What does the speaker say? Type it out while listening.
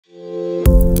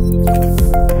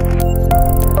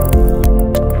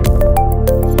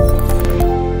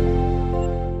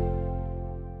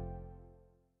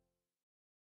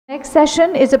next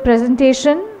session is a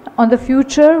presentation on the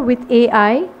future with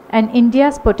AI and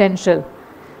India's potential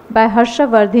by Harsha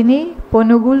Vardhini,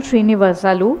 Pogunul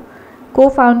Srinivasalu,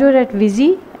 co-founder at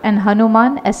Vizi and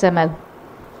Hanuman SML.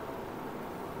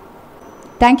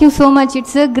 Thank you so much.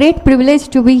 It's a great privilege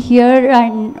to be here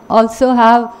and also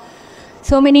have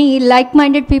so many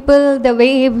like-minded people. The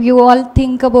way you all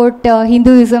think about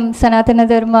Hinduism, Sanatana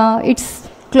Dharma, it's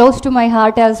close to my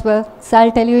heart as well. So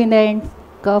I'll tell you in the end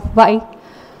why.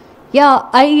 Yeah,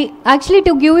 I actually,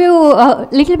 to give you a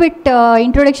little bit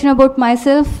introduction about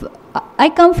myself, I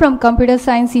come from computer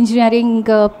science engineering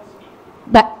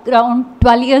background.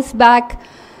 12 years back,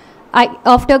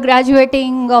 after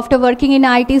graduating, after working in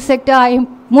IT sector, I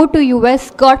moved to US,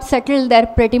 got settled there,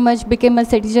 pretty much became a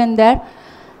citizen there.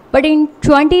 But in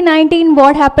 2019,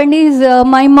 what happened is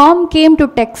my mom came to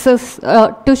Texas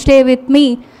to stay with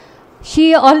me.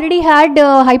 She already had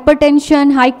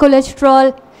hypertension, high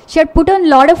cholesterol. She had put on a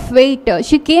lot of weight.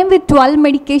 She came with 12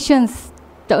 medications.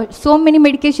 So many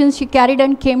medications she carried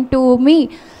and came to me.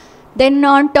 Then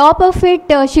on top of it,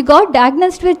 she got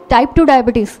diagnosed with type 2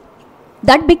 diabetes.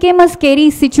 That became a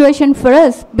scary situation for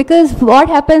us, because what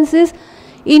happens is,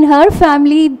 in her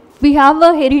family, we have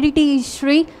a heredity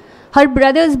history. Her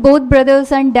brothers, both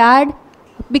brothers and dad,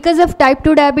 because of type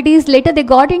 2 diabetes, later they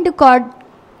got into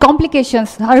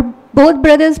complications. Both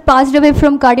brothers passed away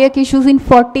from cardiac issues in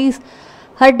 40s.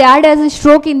 Her dad has a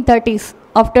stroke in 30s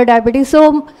after diabetes.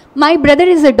 So my brother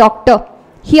is a doctor.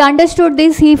 He understood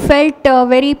this. He felt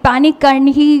very panic, and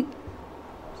he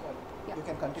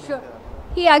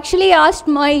he actually asked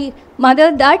my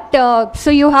mother that,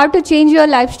 so you have to change your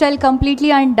lifestyle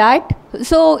completely and that.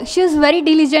 So she was very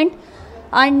diligent,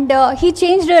 and he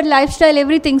changed her lifestyle,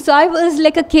 everything. So I was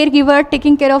like a caregiver,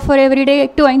 taking care of her every day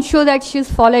to ensure that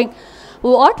she's following.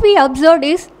 What we observed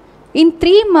is, in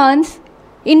 3 months,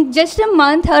 in just a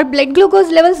month, her blood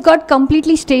glucose levels got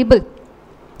completely stable.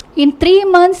 In 3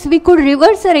 months, we could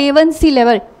reverse her A1C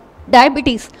level,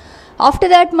 diabetes. After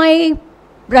that, my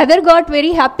brother got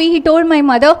very happy. He told my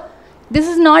mother, this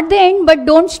is not the end, but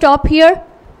don't stop here.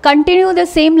 Continue the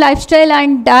same lifestyle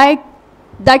and diet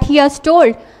that he has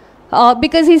told.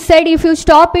 Because he said, if you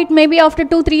stop it, maybe after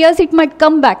 2-3 years, it might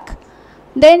come back.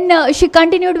 Then she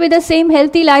continued with the same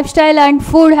healthy lifestyle and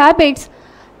food habits.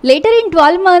 Later in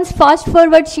 12 months, fast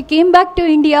forward, she came back to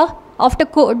India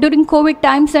during COVID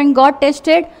times and got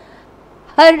tested.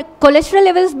 Her cholesterol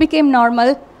levels became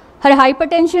normal. Her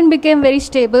hypertension became very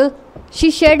stable. She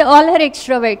shed all her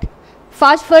extra weight.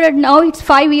 Fast forward, now it's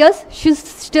 5 years. She's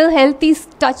still healthy,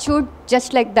 touch wood,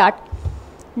 just like that.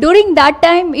 During that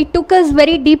time, it took us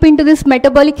very deep into this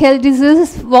metabolic health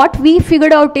diseases. What we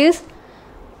figured out is,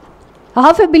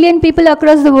 500 million people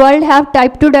across the world have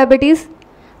type 2 diabetes.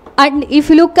 And if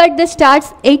you look at the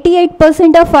stats,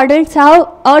 88% of adults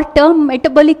are termed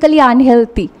metabolically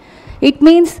unhealthy. It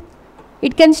means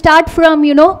it can start from,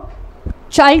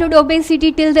 childhood obesity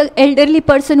till the elderly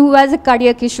person who has a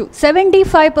cardiac issue.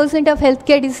 75% of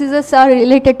healthcare diseases are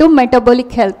related to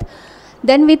metabolic health.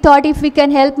 Then we thought, if we can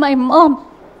help my mom,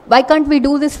 why can't we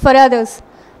do this for others?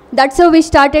 That's how we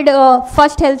started a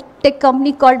first health tech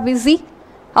company called Vizi.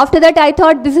 After that, I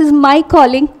thought this is my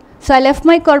calling. So I left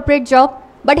my corporate job.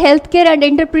 But healthcare and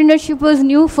entrepreneurship was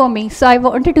new for me. So I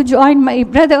wanted to join my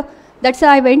brother. That's how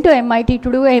I went to MIT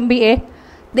to do MBA.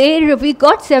 There we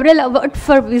got several awards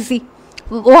for Vizi.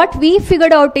 What we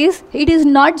figured out is, it is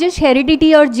not just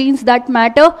heredity or genes that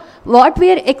matter. What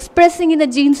we are expressing in the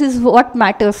genes is what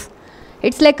matters.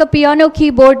 It's like a piano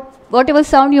keyboard, whatever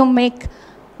sound you make.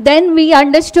 Then we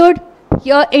understood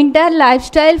your entire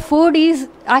lifestyle, food is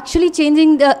actually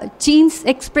changing the genes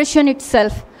expression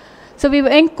itself. So we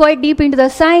went quite deep into the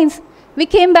science. We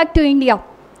came back to India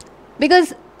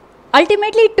because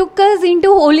ultimately it took us into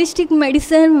holistic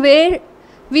medicine, where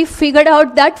we figured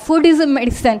out that food is a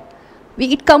medicine.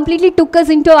 It completely took us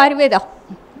into Ayurveda.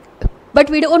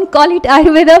 But we don't call it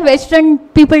Ayurveda. Western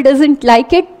people doesn't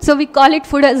like it. So we call it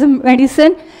food as a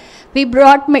medicine. We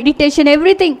brought meditation,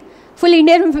 everything. Full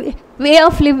Indian way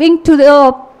of living to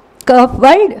the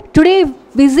world. Today,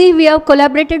 Vizi, we have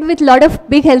collaborated with a lot of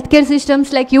big healthcare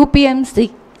systems like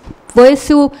UPMC,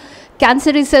 OSU,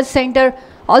 Cancer Research Center.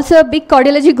 Also, a big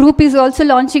cardiology group is also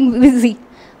launching Vizi.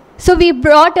 So we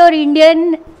brought our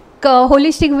Indian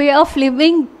holistic way of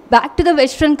living back to the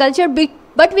Western culture,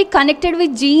 but we connected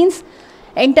with genes,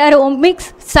 entire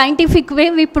omics, scientific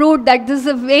way. We proved that this is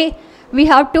the way we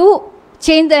have to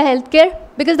change the healthcare,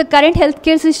 because the current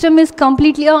healthcare system is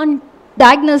completely on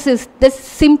diagnosis. The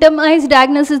symptomized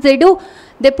diagnosis they do,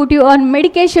 they put you on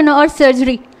medication or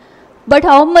surgery. But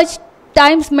how much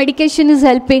times medication is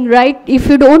helping, right, if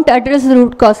you don't address the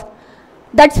root cause?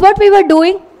 That's what we were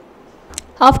doing.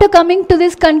 After coming to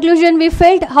this conclusion, we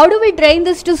felt, how do we train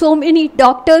this to so many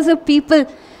doctors or people?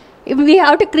 We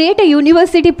have to create a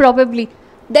university probably.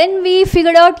 Then we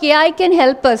figured out AI can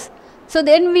help us. So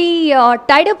then we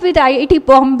tied up with IIT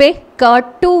Bombay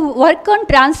to work on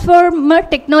transformer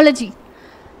technology.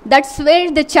 That's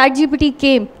where the ChatGPT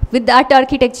came with that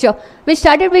architecture. We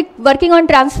started with working on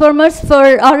transformers for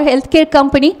our healthcare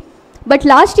company. But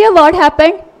last year what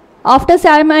happened? After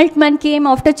Sam Altman came,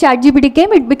 after ChatGPT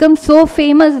came, it became so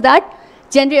famous that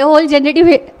whole generative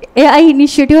AI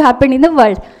initiative happened in the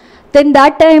world. Then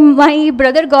that time my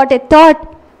brother got a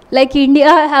thought, like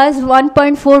India has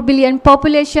 1.4 billion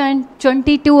population,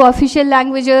 22 official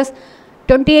languages,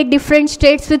 28 different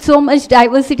states with so much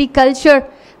diversity culture.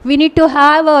 We need to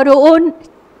have our own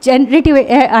generative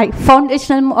AI,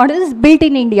 foundational models built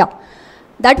in India.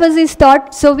 That was his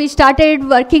thought. So we started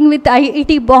working with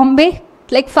IIT Bombay,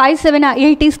 like 5-7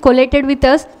 IITs collated with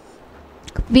us.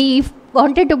 We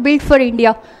wanted to build for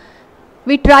India.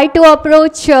 We tried to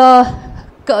approach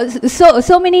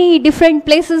so many different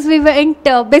places we went.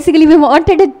 Basically, we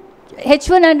wanted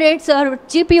H100s or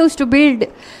GPUs to build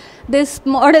these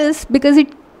models because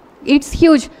it's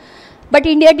huge. But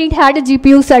India didn't have the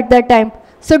GPUs at that time.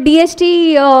 So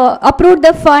DST approved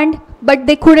the fund, but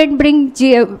they couldn't bring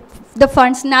the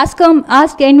funds. NASCOM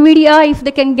asked NVIDIA if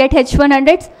they can get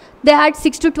H100s. They had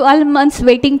 6 to 12 months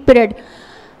waiting period.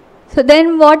 So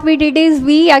then what we did is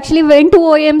we actually went to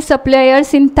OEM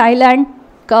suppliers in Thailand.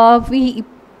 We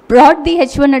brought the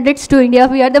H100s to India.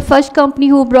 We are the first company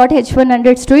who brought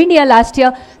H100s to India last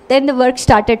year. Then the work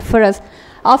started for us.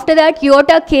 After that,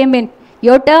 Yotta came in.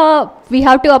 Yotta, we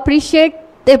have to appreciate,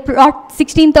 they brought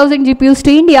 16,000 GPUs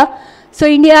to India. So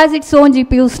India has its own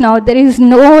GPUs now. There is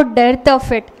no dearth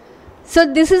of it.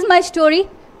 So this is my story.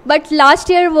 But last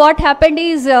year what happened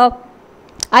is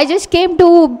I just came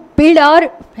to build our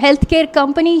healthcare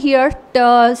company here,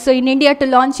 so in India, to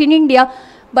launch in India.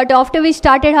 But after we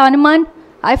started Hanuman,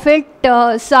 I felt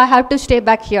so I have to stay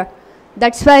back here.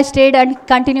 That's why I stayed and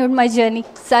continued my journey.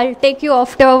 So I'll take you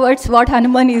afterwards what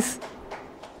Hanuman is.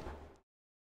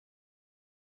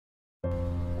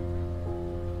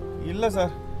 இல்ல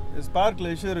sir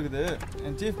ஸ்பார்க்ல issue இருக்குது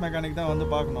என் chief mechanic தான் வந்து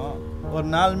பார்க்கணும் ஒரு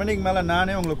 4 மணிக்கு மேலே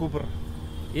நானே உங்களை கூப்பிட்றேன்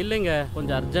இல்லைங்க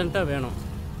கொஞ்சம் அர்ஜென்ட்டாக வேணும்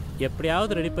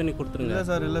எப்படியாவது ரெடி பண்ணி கொடுத்துருங்க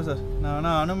இல்லை சார் நான்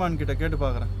வேணா அனுமான் கிட்ட கேட்டு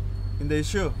பார்க்குறேன் இந்த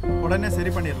இஷ்யூ உடனே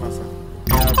சரி பண்ணிடலாம் சார்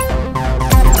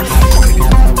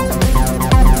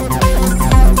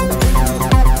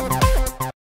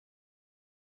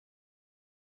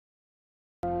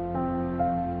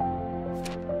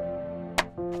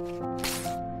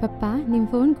ಪಪ್ಪ ನಿಮ್ಮ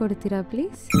ಫೋನ್ ಕೊಡ್ತೀರಾ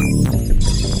ಪ್ಲೀಸ್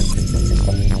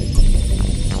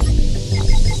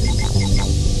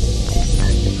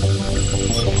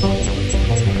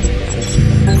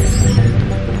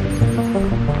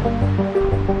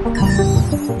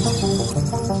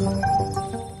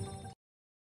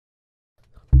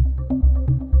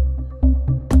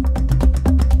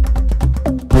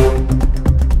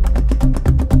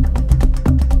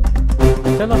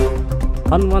चलो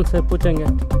हनुमान से पूछेंगे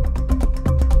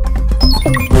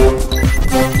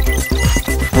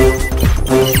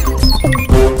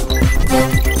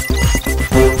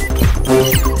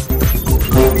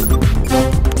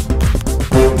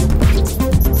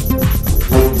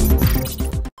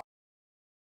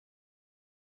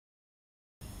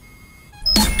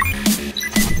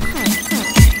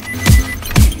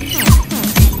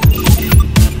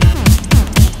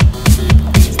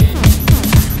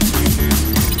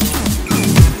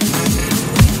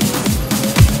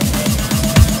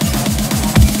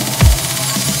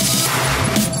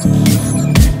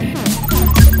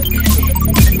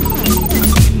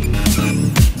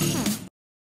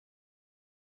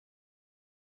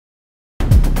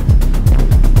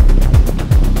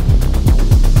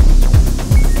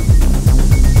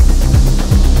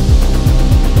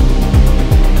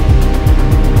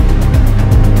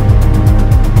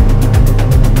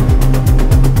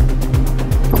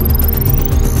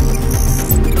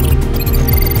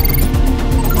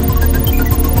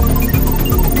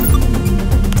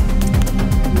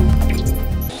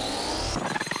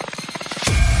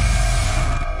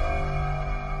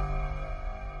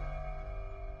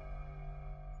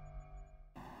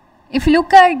If you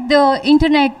look at the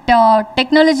internet,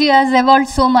 technology has evolved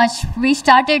so much. We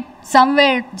started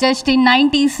somewhere just in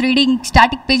 90s reading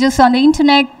static pages on the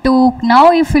internet to now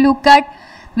if you look at,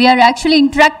 we are actually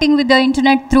interacting with the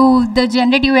internet through the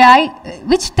generative AI,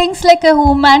 which thinks like a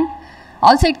human.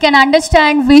 Also it can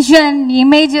understand vision,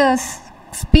 images,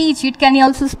 speech. It can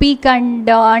also speak and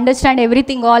understand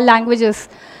everything, all languages.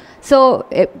 So,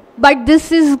 but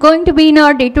this is going to be in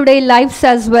our day-to-day lives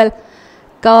as well.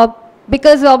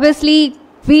 Because obviously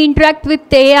we interact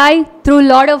with AI through a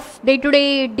lot of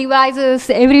day-to-day devices.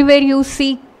 Everywhere you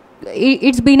see,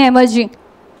 it's been emerging.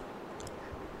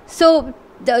 So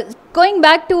going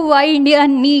back to why India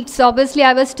needs, obviously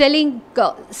I was telling,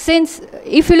 since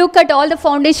if you look at all the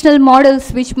foundational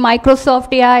models which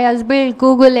Microsoft AI has built,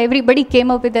 Google, everybody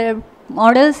came up with their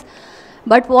models.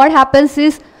 But what happens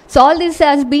is, so all this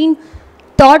has been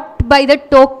taught by the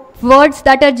words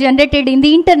that are generated in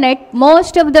the internet.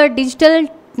 Most of the digital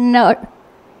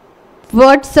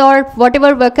words or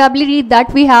whatever vocabulary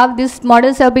that we have, these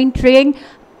models have been trained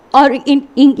or in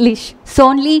English. So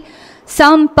only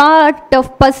some part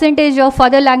of percentage of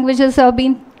other languages have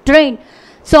been trained.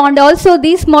 So, and also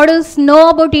these models know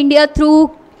about India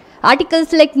through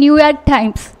articles like New York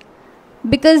Times,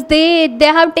 because they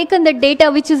have taken the data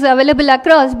which is available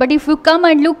across. But if you come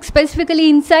and look specifically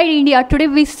inside India, today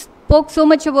we spoke so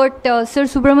much about, Sir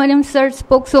Subramaniam sir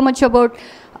spoke so much about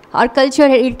our culture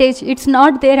heritage. It's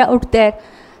not there out there.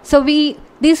 So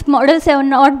these models have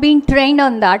not been trained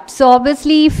on that. So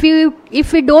obviously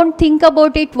if we don't think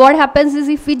about it, what happens is,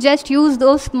 if we just use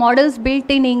those models built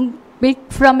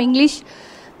from English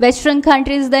Western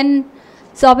countries, then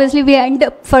so obviously we end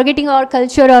up forgetting our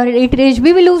culture or heritage.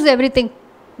 We will lose everything,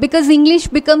 because English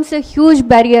becomes a huge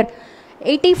barrier.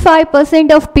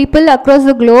 85% of people across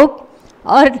the globe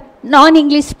are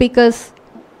non-English speakers.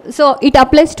 So it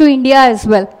applies to India as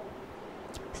well.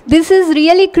 This is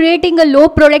really creating a low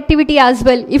productivity as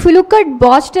well. If you look at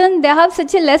Boston, they have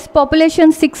such a less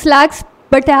population, 6 lakhs,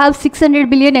 but they have 600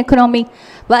 billion economy.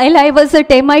 While I was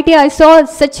at MIT, I saw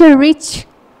such a rich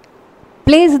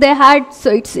place they had. So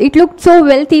it looked so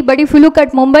wealthy. But if you look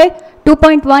at Mumbai,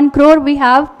 2.1 crore we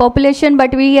have population,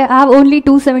 but we have only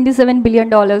 $277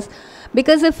 billion.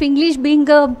 Because of English being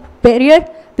a barrier,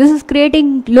 this is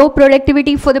creating low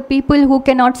productivity for the people who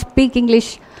cannot speak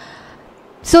English.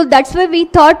 So that's why we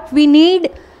thought we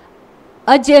need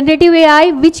a generative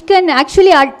AI which can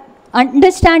actually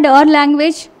understand our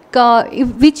language,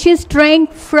 which is trained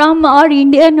from our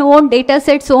Indian own data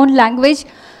sets, own language,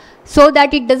 so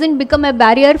that it doesn't become a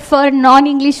barrier for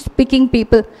non-English speaking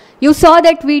people. You saw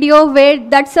that video where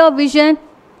that's our vision,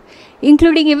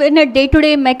 including even a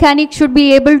day-to-day mechanic should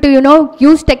be able to,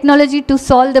 use technology to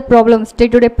solve the problems,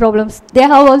 day-to-day problems. They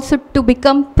have also to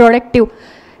become productive.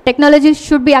 Technology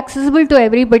should be accessible to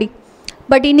everybody.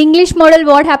 But in English model,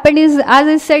 what happened is, as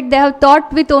I said, they have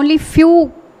taught with only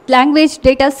few language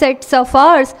data sets of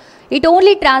ours. It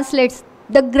only translates.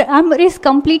 The grammar is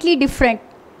completely different.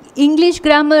 English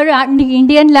grammar and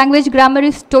Indian language grammar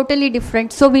is totally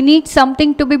different. So we need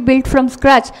something to be built from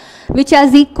scratch, which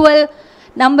has equal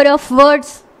number of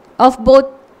words of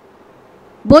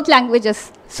both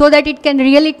languages, so that it can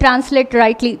really translate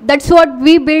rightly. That's what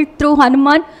we built through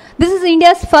Hanuman. This is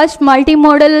India's first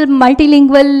multimodal,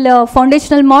 multilingual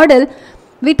foundational model.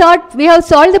 We thought we have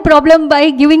solved the problem by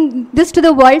giving this to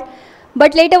the world.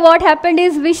 But later what happened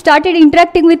is, we started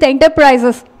interacting with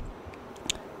enterprises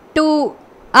to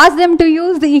ask them to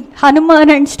use the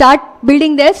Hanuman and start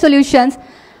building their solutions.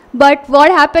 But what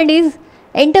happened is,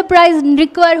 enterprise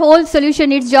require whole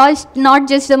solution. It's just not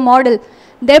just a model.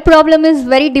 Their problem is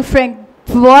very different.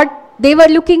 What they were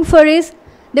looking for is,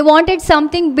 they wanted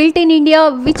something built in India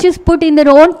which is put in their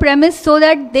own premise, so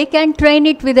that they can train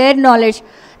it with their knowledge.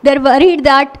 They're worried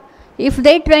that if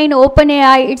they train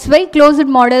OpenAI, it's very closed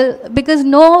model, because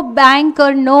no bank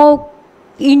or no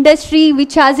industry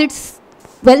which has its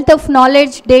wealth of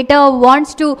knowledge, data,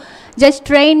 wants to just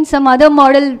train some other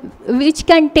model which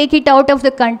can take it out of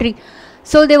the country.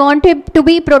 So they want it to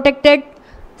be protected.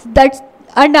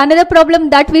 And another problem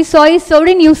that we saw is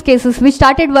certain use cases. We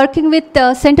started working with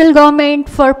central government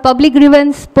for public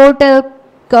grievance portal,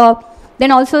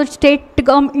 then also state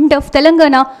government of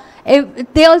Telangana.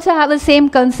 They also have the same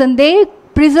concern. They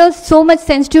preserve so much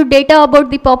sensitive data about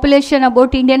the population,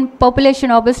 about Indian population.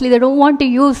 Obviously, they don't want to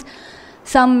use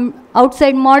some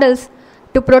outside models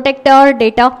to protect our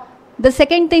data. The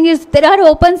second thing is, there are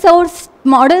open source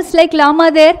models like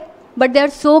Llama there, but they are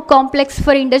so complex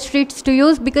for industries to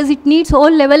use, because it needs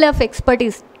whole level of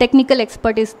expertise, technical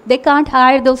expertise. They can't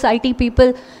hire those IT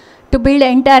people to build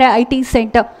an entire IT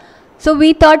center. So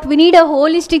we thought we need a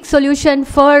holistic solution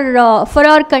for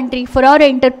our country, for our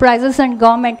enterprises and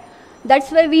government.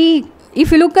 That's why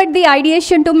if you look at the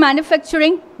ideation to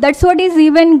manufacturing, that's what is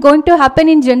even going to happen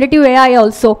in generative AI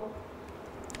also.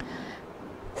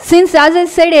 Since, as I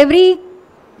said, every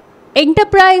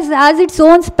enterprise has its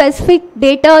own specific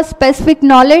data, specific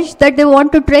knowledge that they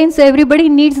want to train, so everybody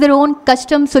needs their own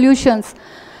custom solutions.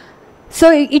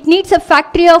 So it needs a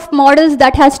factory of models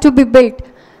that has to be built.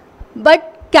 But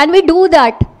can we do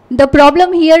that? The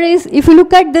problem here is, if you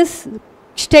look at this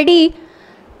study,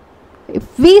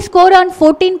 We score on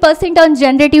 14% on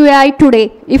generative AI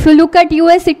today. If you look at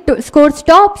US, it scores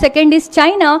top. Second is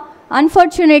China,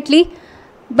 unfortunately.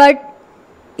 But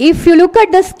if you look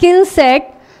at the skill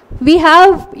set, we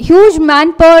have huge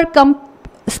manpower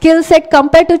skill set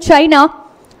compared to China,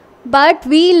 but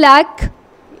we lack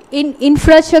in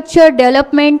infrastructure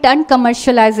development and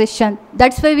commercialization.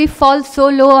 That's why we fall so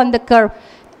low on the curve.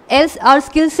 Else our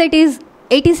skill set is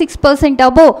 86%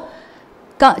 above.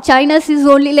 China's is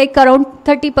only like around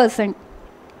 30%.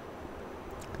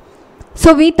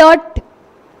 So we thought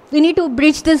we need to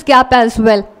bridge this gap as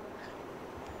well.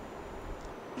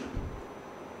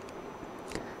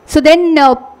 So then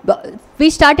we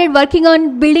started working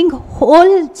on building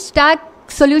whole stack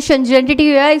solution,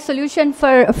 generative AI solution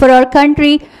for our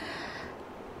country.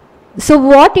 So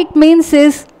what it means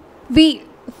is we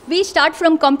start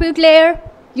from compute layer.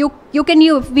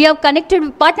 We have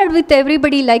partnered with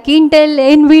everybody like Intel,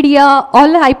 Nvidia, all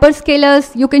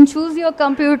hyperscalers. You can choose your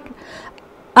compute.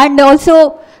 And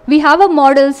also we have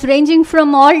models ranging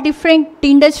from all different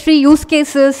industry use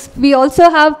cases. We also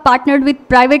have partnered with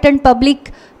private and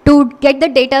public to get the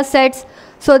data sets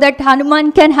so that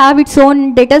Hanuman can have its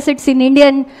own data sets in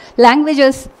Indian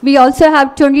languages. We also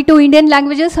have 22 Indian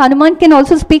languages. Hanuman can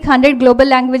also speak 100 global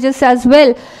languages as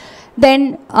well.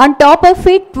 Then on top of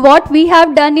it, what we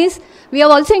have done is we have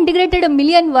also integrated 1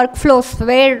 million workflows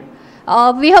where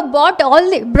we have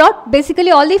brought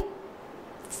basically all the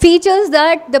features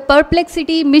that the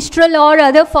Perplexity, Mistral or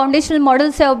other foundational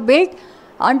models have built.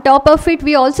 On top of it,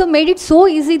 we also made it so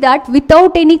easy that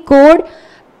without any code,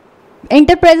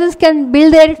 enterprises can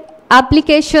build their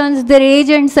applications, their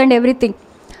agents and everything.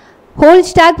 Whole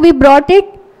stack we brought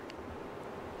it.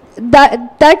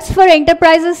 That's for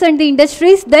enterprises and the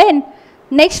industries. Then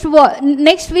next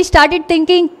we started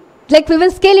thinking like we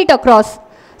will scale it across.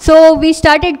 So we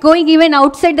started going even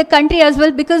outside the country as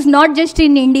well, because not just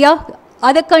in India,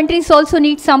 other countries also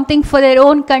need something for their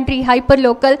own country, hyper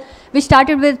local. We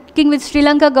started working with Sri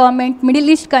Lanka government, Middle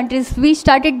East countries. We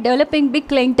started developing big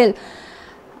clientele.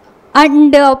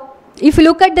 And if you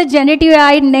look at the generative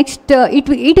AI next,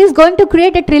 it is going to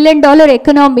create $1 trillion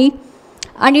economy,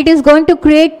 and it is going to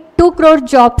create 2 crore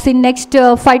jobs in next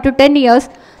 5 to 10 years.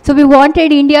 So we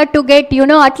wanted India to get,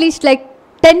 at least like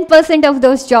 10% of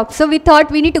those jobs. So we thought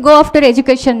we need to go after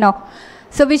education now.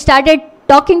 So we started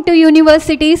talking to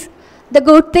universities. The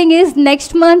good thing is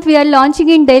next month we are launching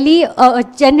in Delhi a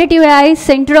generative AI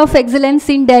Center of Excellence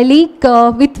in Delhi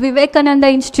with Vivekananda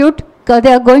Institute.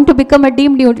 They are going to become a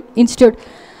deemed institute.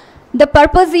 The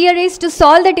purpose here is to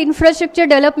solve that infrastructure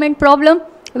development problem.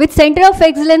 With Center of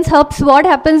Excellence hubs, what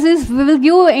happens is we will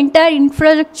give entire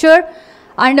infrastructure,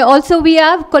 and also we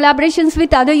have collaborations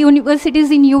with other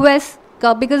universities in US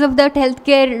because of that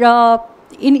healthcare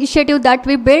initiative that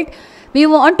we built. We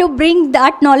want to bring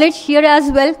that knowledge here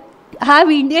as well, have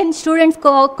Indian students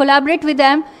collaborate with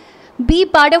them, be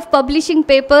part of publishing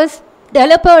papers,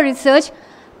 develop our research,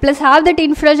 plus have that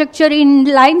infrastructure in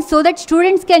line so that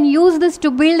students can use this to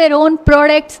build their own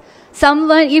products.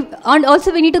 And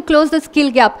also we need to close the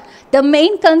skill gap. The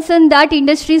main concern that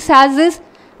industries has is,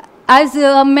 as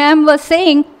ma'am was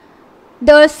saying,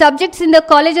 the subjects in the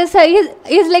colleges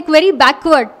is like very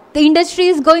backward. The industry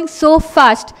is going so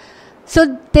fast.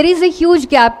 So there is a huge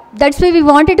gap. That's why we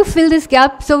wanted to fill this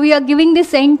gap. So we are giving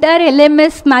this entire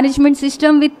LMS management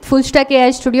system with Full Stack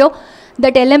AI Studio.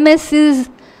 That LMS is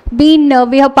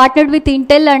we have partnered with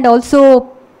Intel and also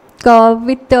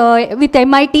with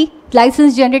MIT,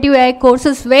 licensed generative AI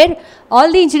courses, where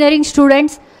all the engineering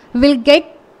students will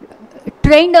get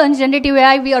trained on generative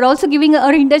AI. We are also giving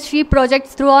our industry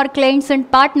projects through our clients and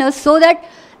partners so that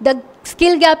the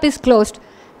skill gap is closed.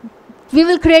 We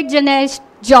will create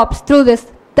jobs through this.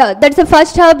 That's the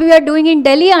first hub we are doing in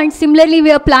Delhi, and similarly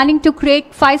we are planning to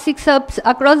create 5-6 hubs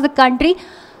across the country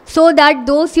so that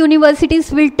those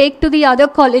universities will take to the other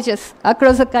colleges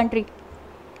across the country.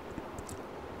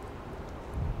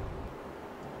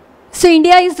 So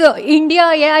India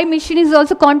AI mission is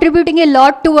also contributing a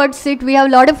lot towards it. We have a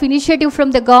lot of initiative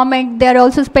from the government. They are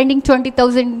also spending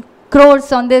 20,000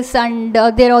 crores on this, and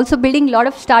they are also building a lot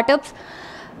of startups.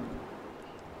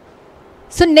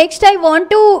 So next I want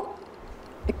to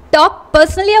talk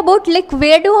personally about like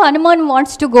where do Hanuman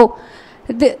wants to go.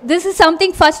 This is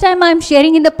something first time I am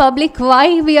sharing in the public,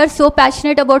 why we are so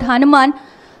passionate about Hanuman.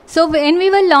 So when we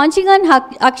were launching on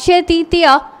Akshaya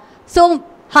Tritiya, so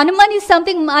Hanuman is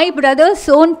something my brother's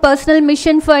own personal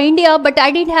mission for India, but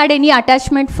I didn't have any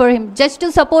attachment for him. Just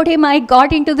to support him, I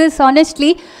got into this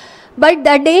honestly. But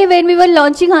the day when we were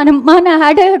launching Hanuman,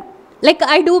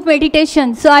 I do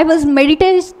meditation. So I was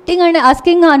meditating and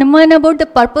asking Hanuman about the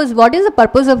purpose. What is the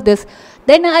purpose of this?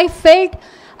 Then I felt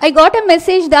I got a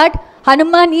message that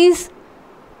Hanuman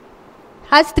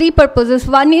has 3 purposes.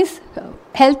 One is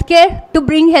healthcare, to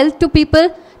bring health to people,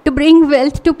 to bring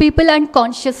wealth to people, and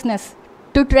consciousness,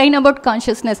 to train about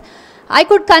consciousness. I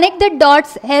could connect the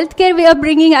dots. Healthcare we are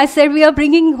bringing, I said, we are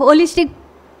bringing holistic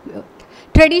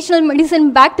traditional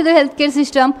medicine back to the healthcare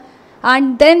system.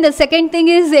 And then the second thing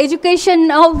is education.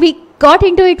 Now we got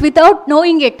into it without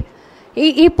knowing it.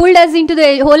 He pulled us into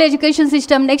the whole education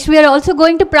system. Next we are also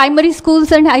going to primary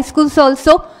schools and high schools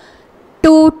also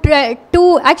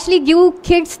to actually give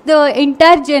kids the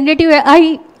entire generative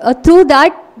AI. Through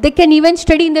that they can even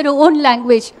study in their own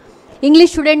language.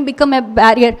 English shouldn't become a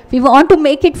barrier. We want to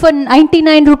make it for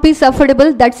 99 rupees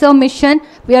affordable. That's our mission.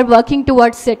 We are working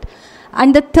towards it.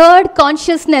 And the third,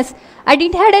 consciousness. I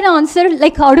didn't have an answer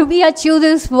like how do we achieve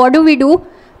this, what do we do?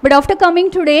 But after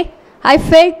coming today, I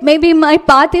felt maybe my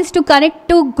path is to connect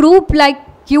to group like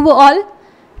you all,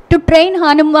 to train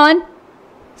Hanuman,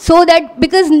 so that,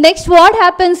 because next what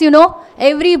happens,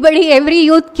 everybody, every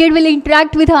youth kid will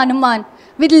interact with Hanuman,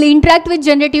 will interact with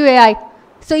generative AI.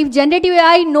 So if generative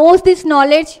AI knows this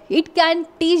knowledge, it can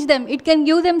teach them, it can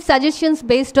give them suggestions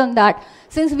based on that.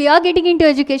 Since we are getting into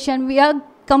education, we are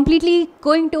completely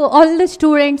going to all the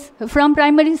students from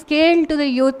primary scale to the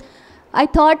youth. I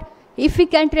thought if we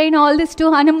can train all this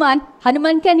to Hanuman,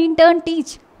 Hanuman can in turn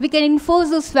teach. We can enforce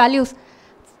those values.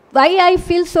 Why I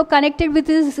feel so connected with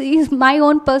this is my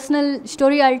own personal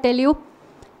story, I'll tell you.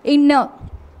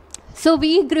 So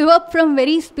we grew up from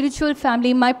very spiritual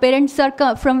family. My parents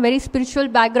are from very spiritual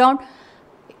background.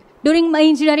 During my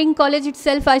engineering college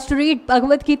itself, I used to read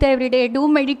Bhagavad Gita every day, do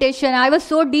meditation. I was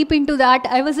so deep into that.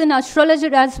 I was an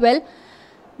astrologer as well.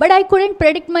 But I couldn't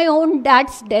predict my own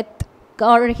dad's death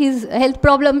or his health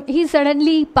problem. He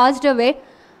suddenly passed away.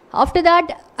 After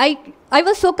that, I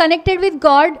was so connected with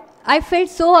God. I felt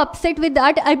so upset with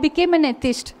that. I became an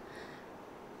atheist.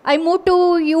 I moved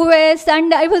to US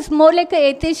and I was more like an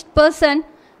atheist person.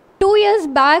 2 years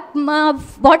back,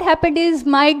 what happened is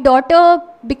my daughter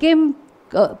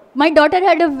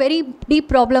had a very deep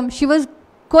problem. She was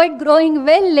quite growing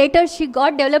well. Later, she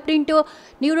got developed into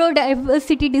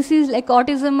neurodiversity disease like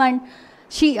autism, and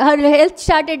her health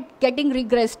started getting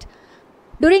regressed.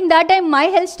 During that time, my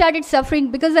health started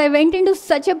suffering because I went into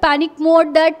such a panic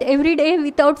mode that every day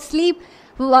without sleep,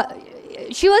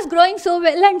 she was growing so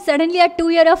well, and suddenly at 2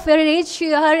 years of her age,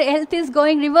 her health is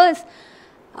going reverse.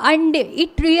 And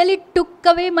it really took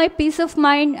away my peace of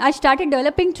mind. I started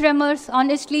developing tremors,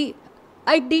 honestly.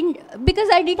 Because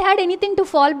I didn't have anything to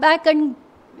fall back and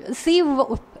see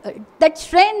that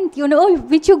strength,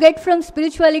 which you get from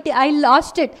spirituality. I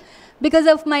lost it because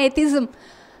of my atheism.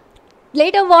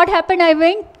 Later what happened, I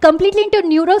went completely into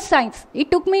neuroscience.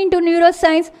 It took me into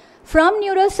neuroscience. From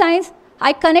neuroscience,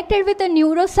 I connected with a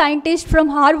neuroscientist from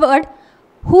Harvard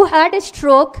who had a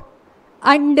stroke,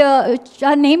 and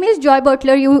her name is Joy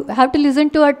Butler. You have to listen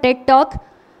to her TED Talk.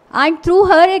 And through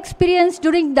her experience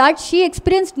during that, she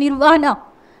experienced nirvana.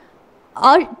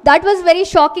 That was very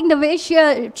shocking, the way she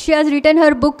has written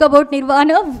her book about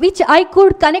nirvana, which I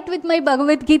could connect with my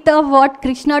Bhagavad Gita, what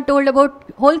Krishna told about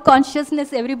whole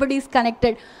consciousness, everybody is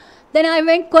connected. Then I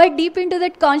went quite deep into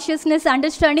that consciousness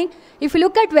understanding. If you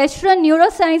look at Western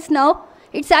neuroscience now,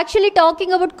 it's actually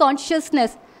talking about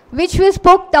consciousness, which we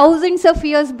spoke thousands of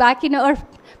years back in our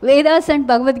Vedas and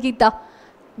Bhagavad Gita.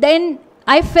 Then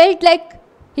I felt like,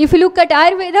 if you look at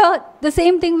Ayurveda, the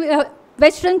same thing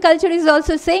Western culture is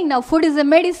also saying now, food is a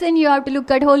medicine, you have to look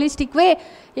at holistic way.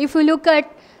 If you look at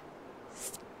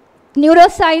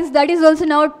neuroscience, that is also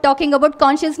now talking about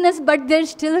consciousness, but they're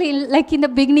still like in the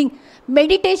beginning.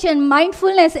 Meditation,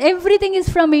 mindfulness, everything is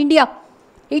from India.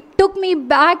 It took me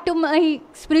back to my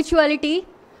spirituality.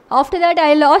 After that,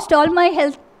 I lost all my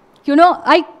health.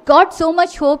 I got so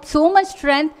much hope, so much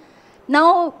strength.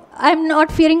 Now, I'm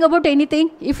not fearing about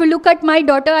anything. If you look at my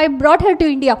daughter, I brought her to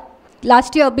India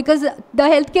last year because the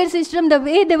healthcare system, the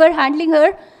way they were handling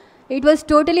her, it was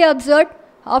totally absurd.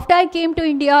 After I came to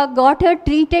India, got her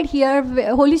treated here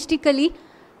holistically.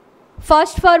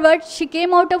 Fast forward, she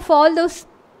came out of all those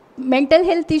mental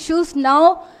health issues.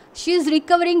 Now, she is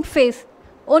recovering phase.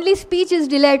 Only speech is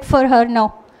delayed for her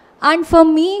now. And for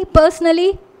me,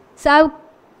 personally, so I've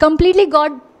completely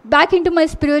got back into my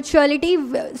spirituality.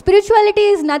 Spirituality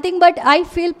is nothing but, I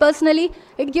feel personally,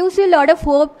 it gives you a lot of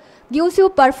hope, gives you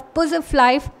purpose of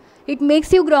life, it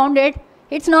makes you grounded.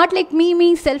 It's not like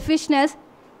me, selfishness.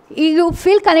 You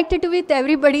feel connected with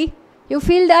everybody. You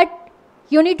feel that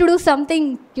you need to do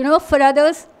something, for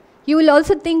others. You will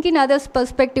also think in others'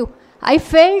 perspective. I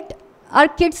felt our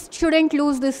kids shouldn't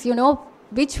lose this,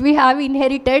 which we have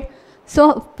inherited.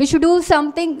 So we should do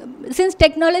something. Since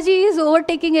technology is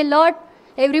overtaking a lot,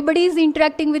 Everybody is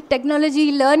interacting with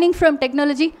technology, learning from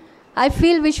technology. I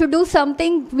feel we should do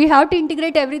something. We have to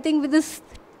integrate everything with this,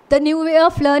 the new way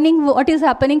of learning what is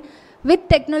happening with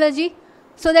technology,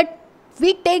 so that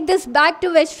we take this back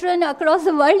to Western across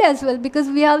the world as well, because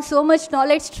we have so much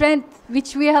knowledge strength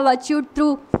which we have achieved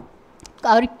through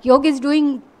our yogis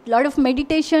doing a lot of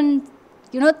meditation,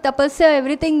 tapasya,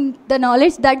 everything, the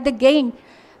knowledge that they gain,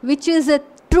 which is a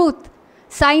truth.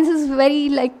 Science is very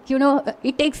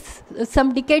it takes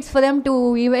some decades for them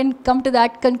to even come to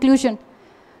that conclusion.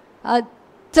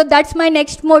 So that's my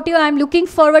next motive. I'm looking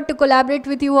forward to collaborate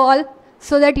with you all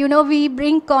so that, we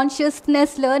bring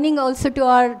consciousness learning also to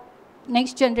our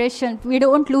next generation. We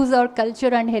don't lose our culture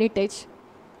and heritage.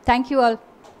 Thank you all.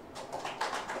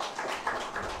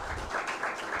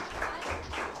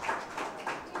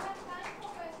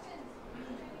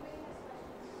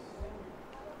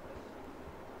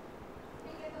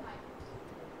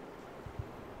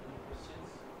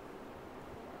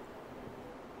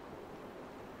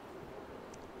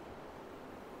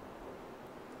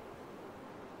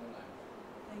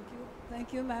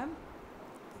 Thank you, ma'am.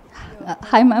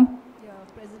 Hi, ma'am. Your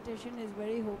presentation is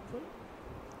very hopeful.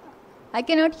 I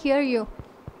cannot hear you.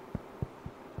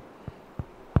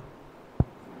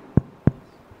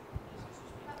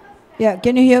 Yeah,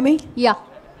 can you hear me? Yeah.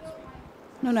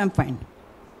 No, I'm fine.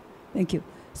 Thank you.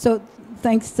 So,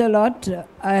 thanks a lot.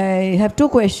 I have two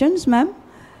questions, ma'am.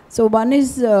 So, one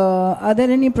is, are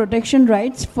there any protection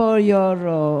rights for your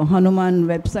Hanuman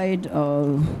website?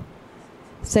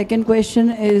 Second question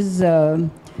is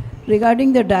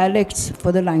regarding the dialects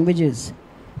for the languages.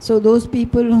 So those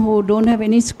people who don't have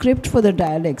any script for the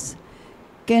dialects,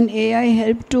 can AI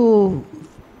help to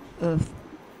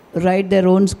write their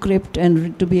own script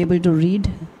and to be able to read?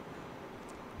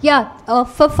 Yeah,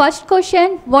 for first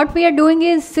question, what we are doing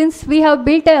is, since we have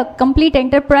built a complete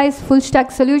enterprise full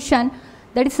stack solution,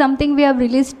 that is something we have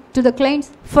released to the clients.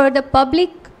 For the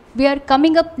public, we are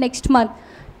coming up next month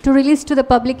to release to the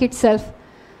public itself.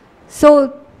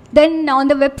 So then on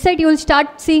the website you will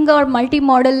start seeing our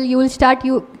multi-model, you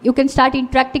can start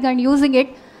interacting and using it.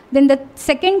 Then the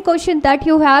second question that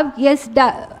you have, yes,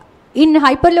 in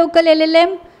hyperlocal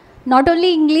LLM, not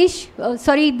only English,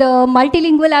 the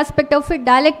multilingual aspect of it,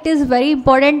 dialect is very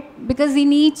important, because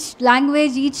in each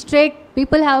language, each state,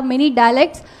 people have many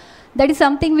dialects. That is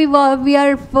something how we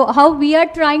are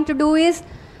trying to do is,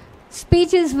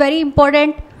 speech is very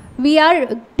important.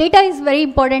 Data is very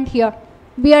important here.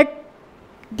 We are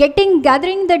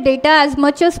gathering the data as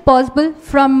much as possible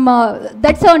from,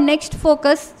 that's our next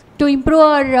focus, to improve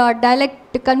our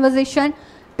dialect conversation,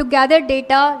 to gather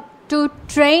data, to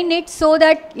train it so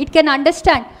that it can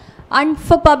understand. And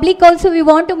for public also, we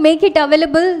want to make it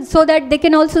available so that they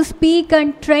can also speak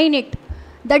and train it.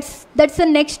 That's the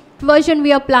next version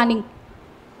we are planning.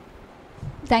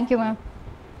 Thank you, ma'am.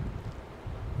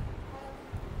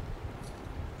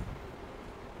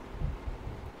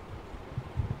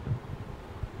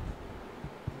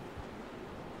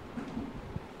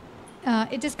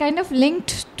 It is kind of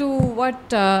linked to what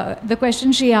the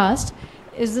question she asked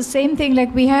is the same thing.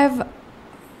 Like, we have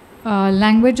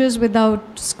languages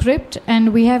without script,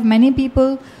 and we have many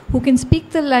people who can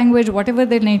speak the language, whatever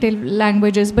their native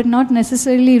language is, but not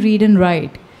necessarily read and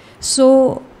write.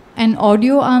 So an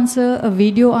audio answer, a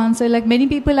video answer, like many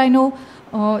people I know,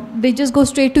 they just go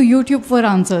straight to YouTube for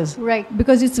answers. Right.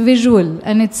 Because it's visual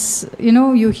and it's,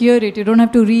 you hear it, you don't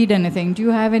have to read anything. Do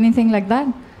you have anything like that?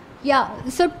 Yeah,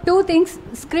 so two things.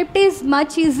 Script is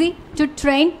much easy to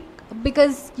train,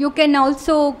 because you can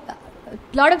also, a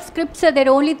lot of scripts are there.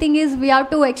 Only thing is we have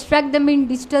to extract them in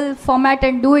digital format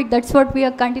and do it. That's what we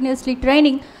are continuously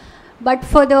training. But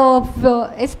for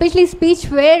the, especially speech,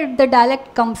 where the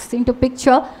dialect comes into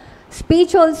picture,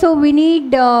 speech also we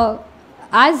need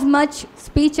as much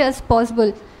speech as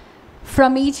possible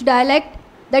from each dialect.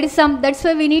 That's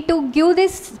why we need to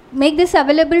make this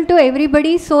available to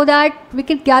everybody, so that we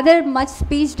can gather much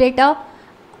speech data,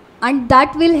 and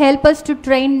that will help us to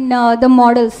train the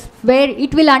models, where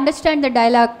it will understand the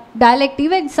dialect.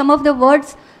 Even some of the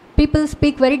words people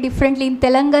speak very differently. In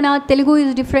Telangana, Telugu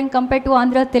is different compared to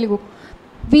Andhra Telugu.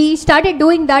 We started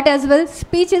doing that as well.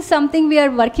 Speech is something we are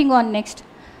working on next.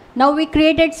 Now we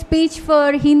created speech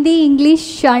for Hindi,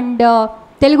 English and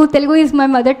Telugu. Telugu is my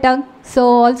mother tongue. So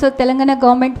also Telangana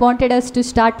government wanted us to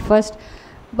start first.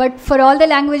 But for all the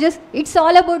languages, it's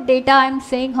all about data, I'm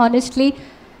saying honestly.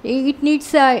 It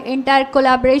needs entire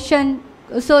collaboration.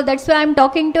 So that's why I'm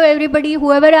talking to everybody,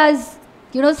 whoever has,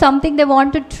 something they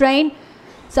want to train.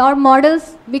 So our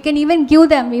models, we can even give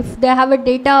them, if they have a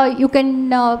data, you can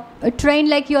train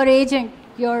like your agent,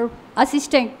 your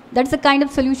assistant. That's the kind of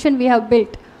solution we have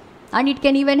built. and it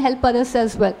can even help others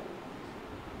as well.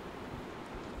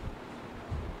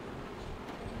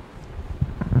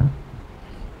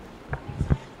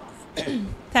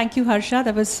 Thank you, Harsha.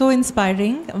 That was so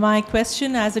inspiring. My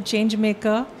question as a change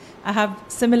maker, I have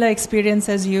similar experience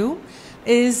as you,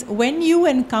 is when you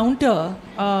encounter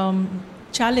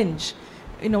challenge,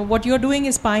 what you're doing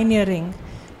is pioneering.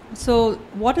 So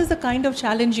what is the kind of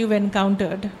challenge you've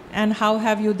encountered and how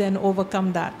have you then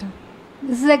overcome that?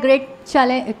 This is a great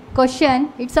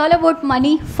question. It's all about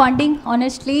money, funding,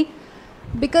 honestly.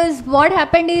 Because what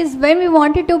happened is when we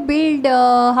wanted to build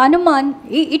Hanuman,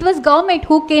 it was government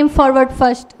who came forward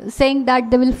first saying that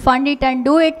they will fund it and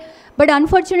do it. But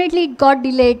unfortunately it got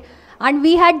delayed. And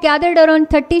we had gathered around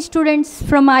 30 students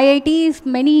from IITs,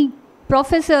 many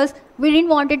professors. We didn't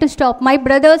want it to stop. My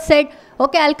brother said,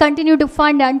 okay, I'll continue to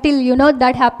fund until,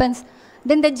 that happens.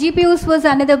 Then the GPUs was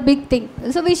another big thing.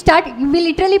 So we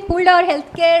literally pulled our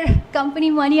healthcare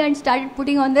company money and started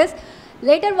putting on this.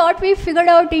 Later what we figured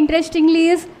out interestingly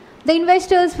is the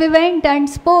investors, we went and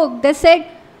spoke. They said,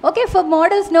 okay, for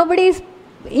models nobody is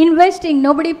investing,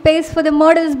 nobody pays for the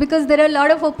models because there are a lot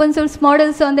of open source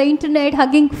models on the internet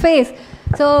hugging face.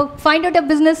 So find out a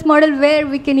business model where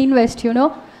we can invest,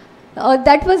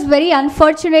 That was very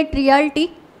unfortunate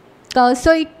reality.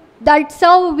 That's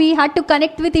how we had to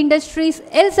connect with industries.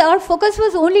 Else our focus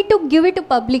was only to give it to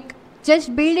public.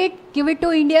 Just build it, give it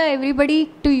to India,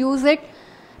 everybody to use it,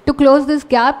 to close this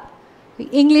gap,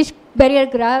 English barrier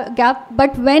gap.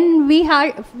 But when we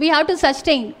have to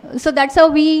sustain. So that's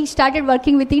how we started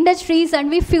working with industries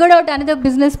and we figured out another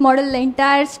business model, the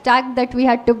entire stack that we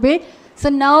had to build. So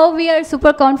now we are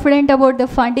super confident about the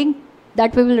funding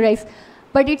that we will raise.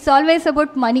 But it's always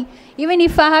about money. Even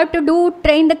if I have to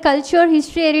train the culture,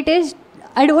 history, heritage,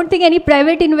 I don't think any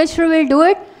private investor will do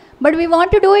it. But we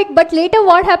want to do it. But later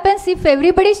what happens if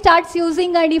everybody starts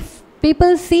using and if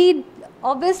people see,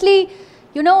 obviously,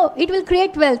 it will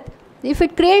create wealth. If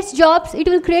it creates jobs, it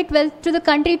will create wealth to the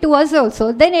country, to us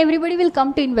also. Then everybody will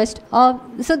come to invest.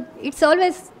 So it's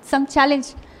always some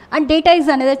challenge. And data is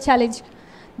another challenge,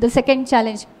 the second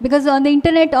challenge. Because on the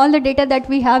internet, all the data that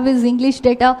we have is English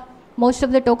data, most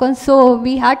of the tokens. So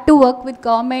we had to work with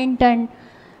government and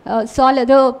all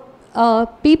other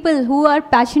people who are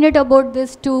passionate about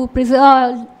this to preserve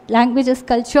our languages,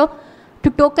 culture,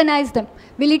 to tokenize them.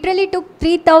 We literally took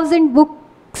 3,000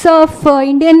 books of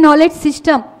Indian knowledge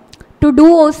system to do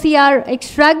OCR,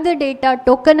 extract the data,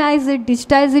 tokenize it,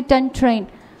 digitize it and train.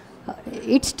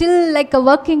 It's still like a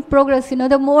work in progress.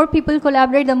 The more people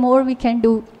collaborate, the more we can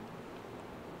do.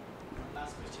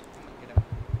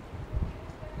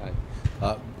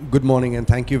 Good morning and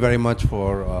thank you very much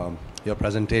for your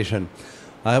presentation.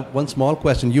 I have one small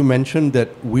question. You mentioned that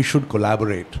we should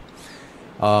collaborate.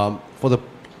 For the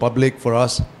public, for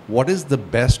us, what is the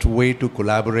best way to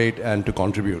collaborate and to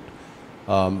contribute?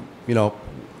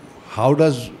 How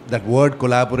does that word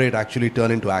collaborate actually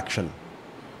turn into action?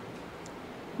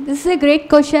 This is a great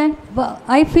question.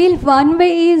 I feel one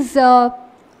way is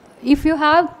if you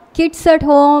have kids at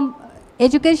home,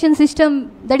 education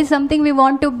system, that is something we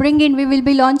want to bring in. We will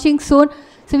be launching soon.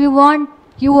 So we want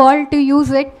you all to use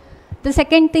it. The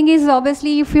second thing is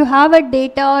obviously if you have a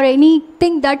data or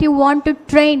anything that you want to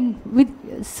train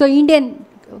with, so Indian,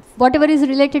 whatever is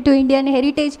related to Indian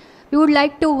heritage, we would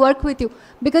like to work with you.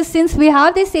 Because since we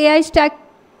have this AI stack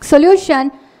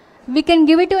solution, we can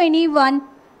give it to anyone.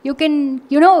 You can,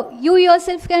 you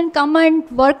yourself can come and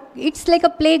work. It's like a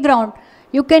playground.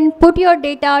 You can put your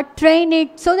data, train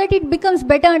it so that it becomes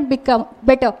better and become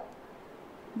better.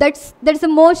 That's the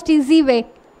most easy way.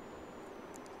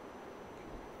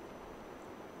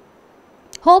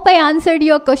 Hope I answered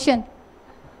your question.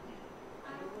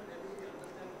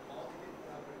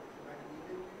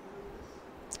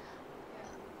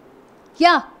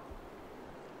 Yeah.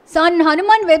 So on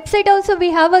Hanuman website also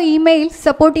we have an email,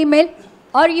 support email,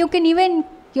 or you can even,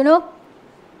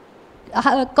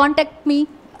 contact me.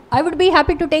 I would be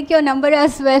happy to take your number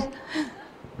as well.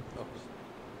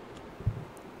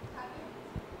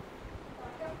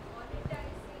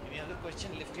 Any other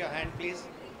question? Lift your hand, please.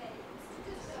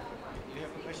 You have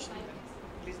a question?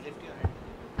 Please lift your hand.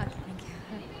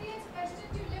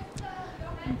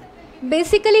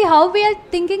 Basically, how we are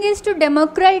thinking is to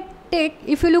democratize it.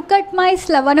 If you look at my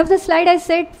one of the slide, I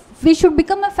said we should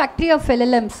become a factory of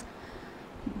LLMs.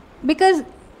 Because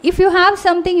if you have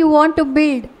something you want to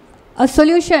build, a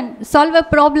solution, solve a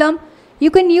problem,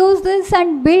 you can use this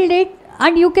and build it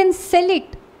and you can sell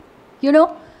it.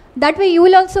 That way you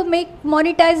will also make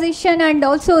monetization and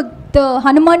also the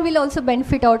Hanuman will also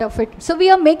benefit out of it. So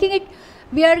we are making it,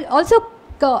 we are also,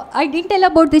 I didn't tell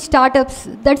about the startups.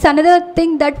 That's another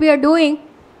thing that we are doing.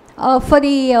 for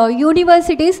the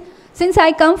universities. Since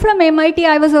I come from MIT,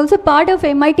 I was also part of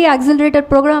MIT Accelerator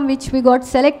program, which we got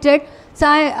selected. So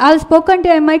I have spoken to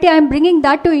MIT. I am bringing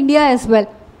that to India as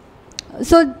well.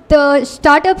 So the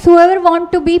startups, whoever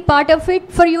want to be part of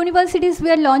it, for universities we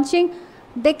are launching,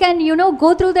 they can,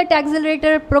 go through that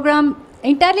accelerator program,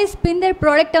 entirely spin their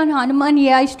product on Hanuman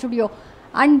AI Studio,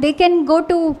 and they can go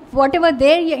to whatever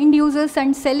their end users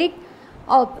and sell it.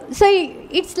 So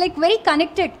it's like very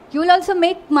connected. You will also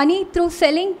make money through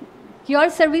selling your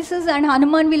services, and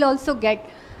Hanuman will also get.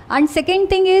 And second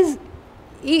thing is,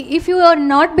 if you are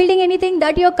not building anything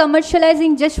that you are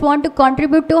commercializing, just want to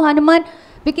contribute to Hanuman,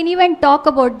 we can even talk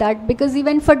about that, because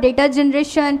even for data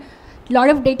generation, lot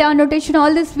of data annotation,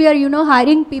 all this we are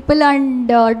hiring people and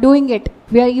doing it.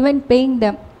 We are even paying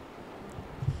them.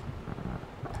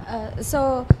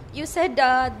 So you said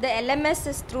the LMS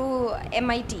is through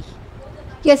MIT.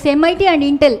 Yes, MIT and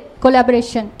Intel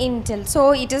collaboration. Intel.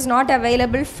 So it is not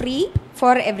available free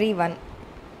for everyone.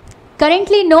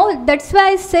 Currently no, that's why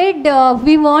I said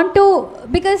we want to,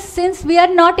 because since we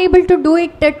are not able to do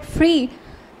it at free,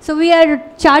 so we are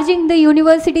charging the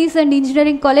universities and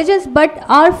engineering colleges, but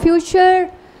our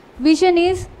future vision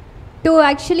is to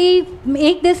actually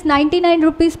make this 99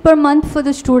 rupees per month for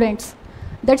the students.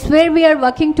 That's where we are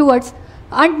working towards.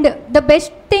 And the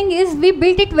best thing is we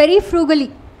built it very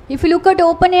frugally. If you look at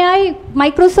OpenAI,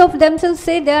 Microsoft themselves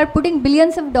say they are putting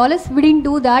billions of dollars. We didn't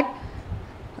do that.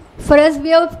 For us, we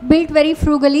have built very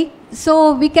frugally.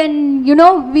 So we can,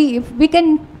 we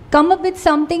can come up with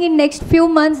something in next few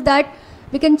months that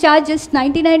we can charge just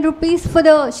 99 rupees for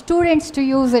the students to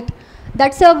use it.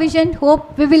 That's our vision.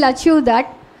 Hope we will achieve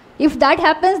that. If that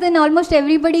happens, then almost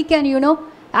everybody can,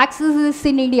 access this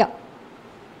in India.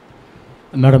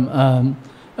 Madam,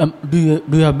 do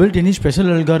you have built any special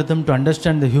algorithm to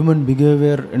understand the human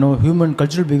behavior, human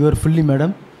cultural behavior fully,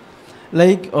 madam?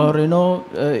 Like, or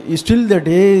still the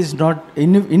day is not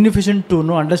inefficient to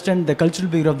understand the cultural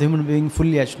behavior of the human being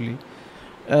fully actually.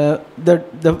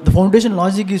 The foundation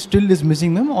logic is still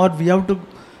missing, ma'am, or we have to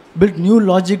build new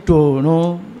logic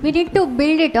to We need to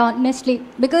build it honestly,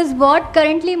 because what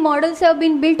currently models have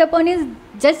been built upon is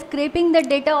just scraping the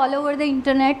data all over the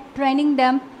internet, training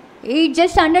them. It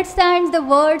just understands the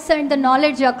words and the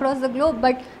knowledge across the globe.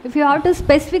 But if you have to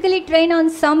specifically train on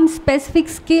some specific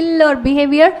skill or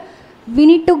behavior, we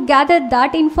need to gather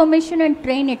that information and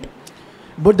train it.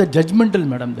 But the judgmental,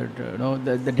 madam,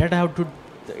 that the data have to,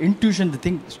 the intuition, the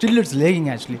thing, still it's lagging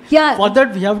actually. Yeah. For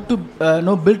that we have to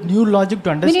build new logic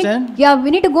to understand. We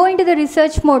need to go into the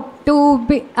research mode to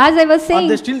be, as I was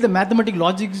saying. Or still the mathematical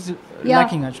logic is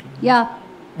lacking actually. Yeah.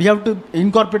 We have to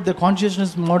incorporate the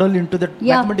consciousness model into the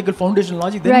mathematical foundation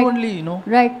logic. Then only,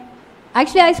 Right.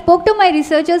 Actually, I spoke to my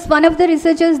researchers. One of the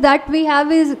researchers that we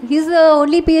have he's the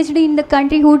only PhD in the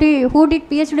country who did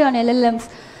PhD on LLMs.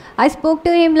 I spoke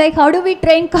to him like, how do we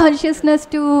train consciousness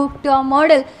to our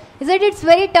model? He said it's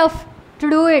very tough to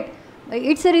do it.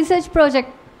 It's a research project.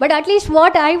 But at least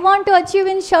what I want to achieve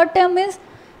in short term is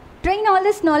train all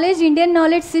this knowledge, Indian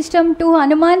knowledge system to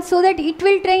Hanuman so that it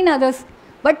will train others.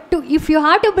 But if you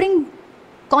have to bring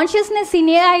consciousness in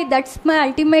AI, that's my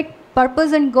ultimate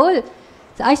purpose and goal.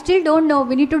 So I still don't know.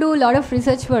 We need to do a lot of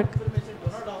research work.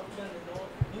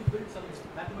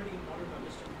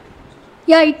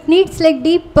 Yeah, it needs like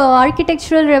deep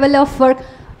architectural level of work.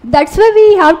 That's why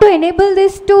we have to enable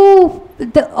this to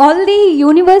all the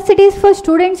universities for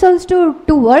students also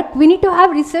to work. We need to have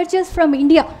researchers from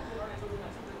India.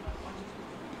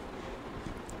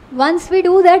 Once we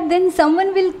do that, then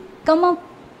someone will come up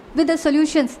with the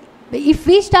solutions. If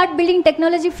we start building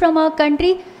technology from our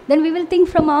country, then we will think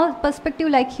from our perspective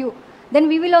like you. Then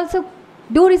we will also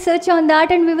do research on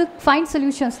that and we will find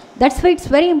solutions. That's why it's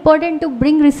very important to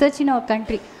bring research in our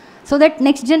country, so that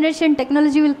next generation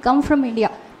technology will come from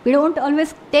India. We don't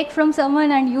always take from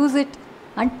someone and use it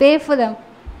and pay for them.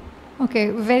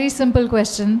 Okay, very simple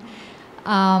question.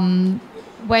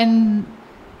 When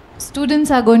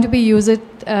students are going to be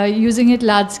using it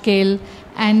large scale,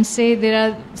 and say there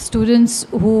are students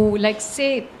who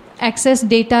access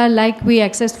data like we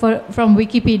access from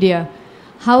Wikipedia,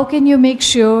 how can you make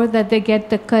sure that they get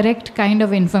the correct kind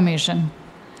of information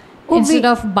instead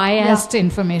of biased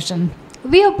information?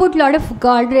 We have put a lot of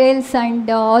guardrails and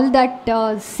all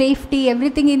that safety,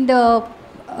 everything in the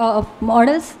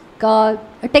models.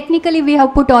 Technically, we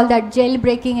have put all that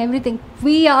jailbreaking, everything.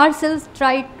 We ourselves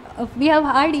tried, we have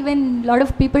hired even a lot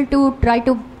of people to try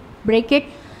to break it.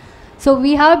 So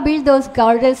we have built those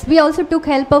guardrails. We also took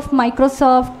help of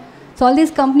Microsoft. So all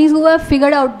these companies who have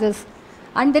figured out this.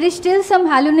 And there is still some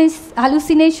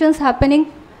hallucinations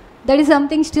happening. That is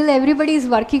something still everybody is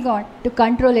working on to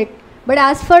control it. But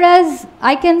as far as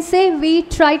I can say, we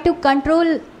try to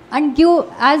control and give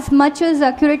as much as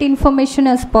accurate information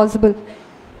as possible.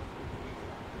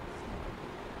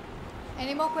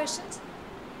 Any more questions?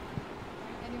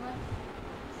 Anyone?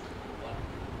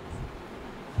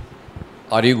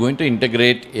 Are you going to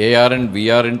integrate AR and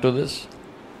VR into this?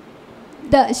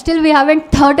 Still we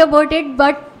haven't thought about it,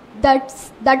 but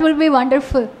that will be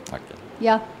wonderful. Okay.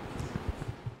 Yeah.